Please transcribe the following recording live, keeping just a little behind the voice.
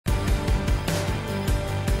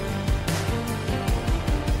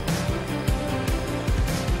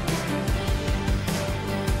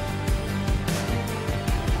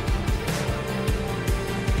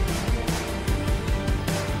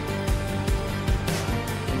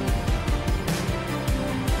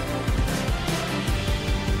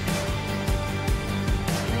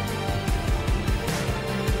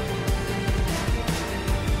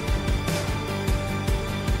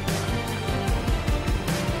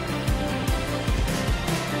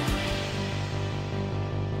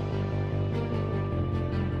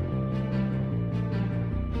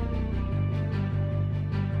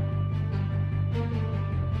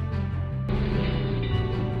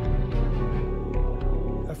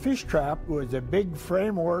fish trap was a big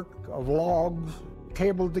framework of logs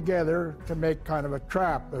cabled together to make kind of a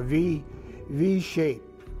trap, a V shape,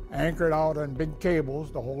 anchored out on big cables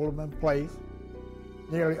to hold them in place.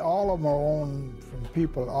 Nearly all of them are owned from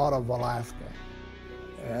people out of Alaska,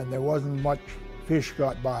 and there wasn't much fish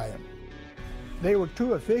got by them. They were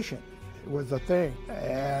too efficient, was the thing,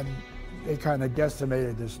 and they kind of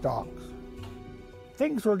decimated the stocks.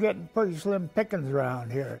 Things were getting pretty slim pickings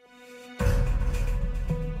around here.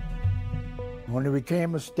 When it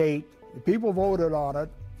became a state, the people voted on it,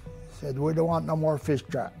 said we don't want no more fish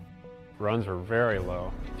trap. Runs were very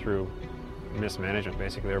low through mismanagement,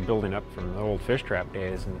 basically. They were building up from the old fish trap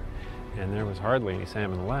days, and there was hardly any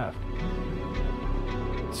salmon left.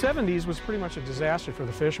 The 70s was pretty much a disaster for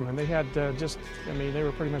the fishermen. They had they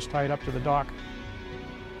were pretty much tied up to the dock.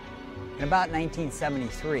 In about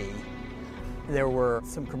 1973, there were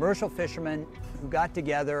some commercial fishermen who got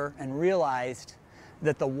together and realized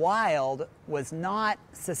that the wild was not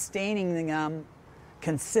sustaining them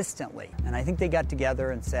consistently. And I think they got together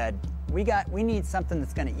and said, we need something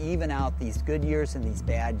that's going to even out these good years and these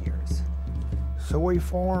bad years. So we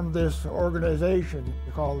formed this organization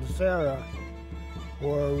called SSRAA,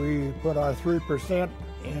 where we put our 3%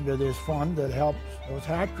 into this fund that helps those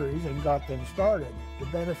hatcheries and got them started to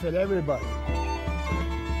benefit everybody.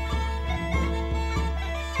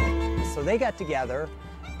 So they got together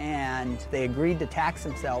and they agreed to tax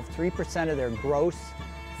themselves 3% of their gross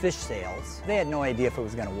fish sales. They had no idea if it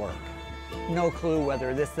was going to work. No clue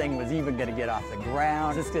whether this thing was even going to get off the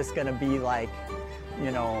ground. Is this just going to be like,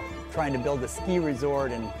 trying to build a ski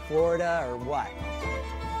resort in Florida or what?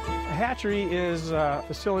 A hatchery is a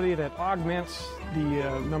facility that augments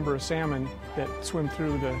the number of salmon that swim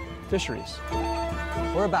through the fisheries.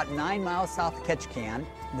 We're about 9 miles south of Ketchikan.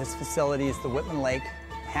 This facility is the Whitman Lake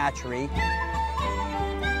Hatchery.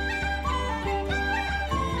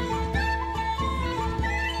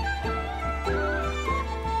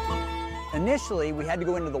 Initially, we had to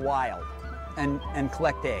go into the wild and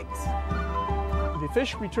collect eggs. The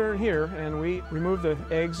fish return here, and we remove the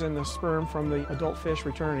eggs and the sperm from the adult fish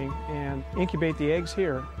returning and incubate the eggs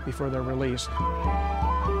here before they're released.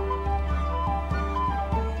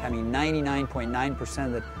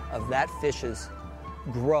 99.9% of that fish's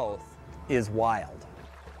growth is wild.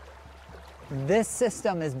 This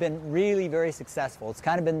system has been really very successful. It's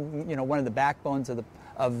kind of been, one of the backbones of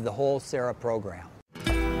the whole SSRAA program.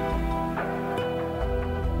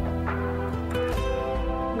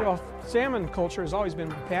 Salmon culture has always been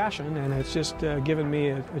my passion, and it's just given me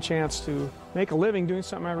a chance to make a living doing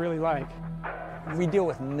something I really like. We deal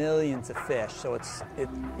with millions of fish, so it's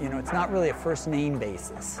not really a first name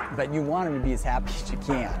basis, but you want them to be as happy as you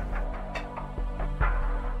can.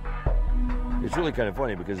 It's really kind of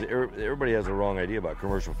funny because everybody has a wrong idea about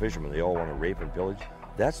commercial fishermen. They all want to rape and pillage.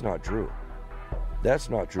 That's not true. That's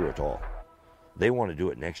not true at all. They want to do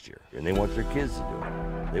it next year, and they want their kids to do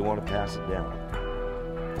it. They want to pass it down.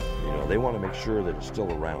 They want to make sure that it's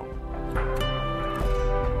still around.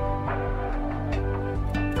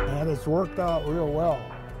 And it's worked out real well.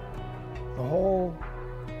 The whole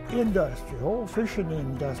industry, the whole fishing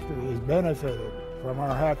industry has benefited from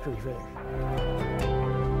our hatchery fish.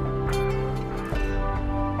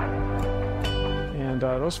 And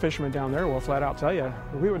those fishermen down there will flat out tell you,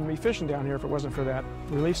 we wouldn't be fishing down here if it wasn't for that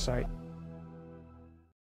release site.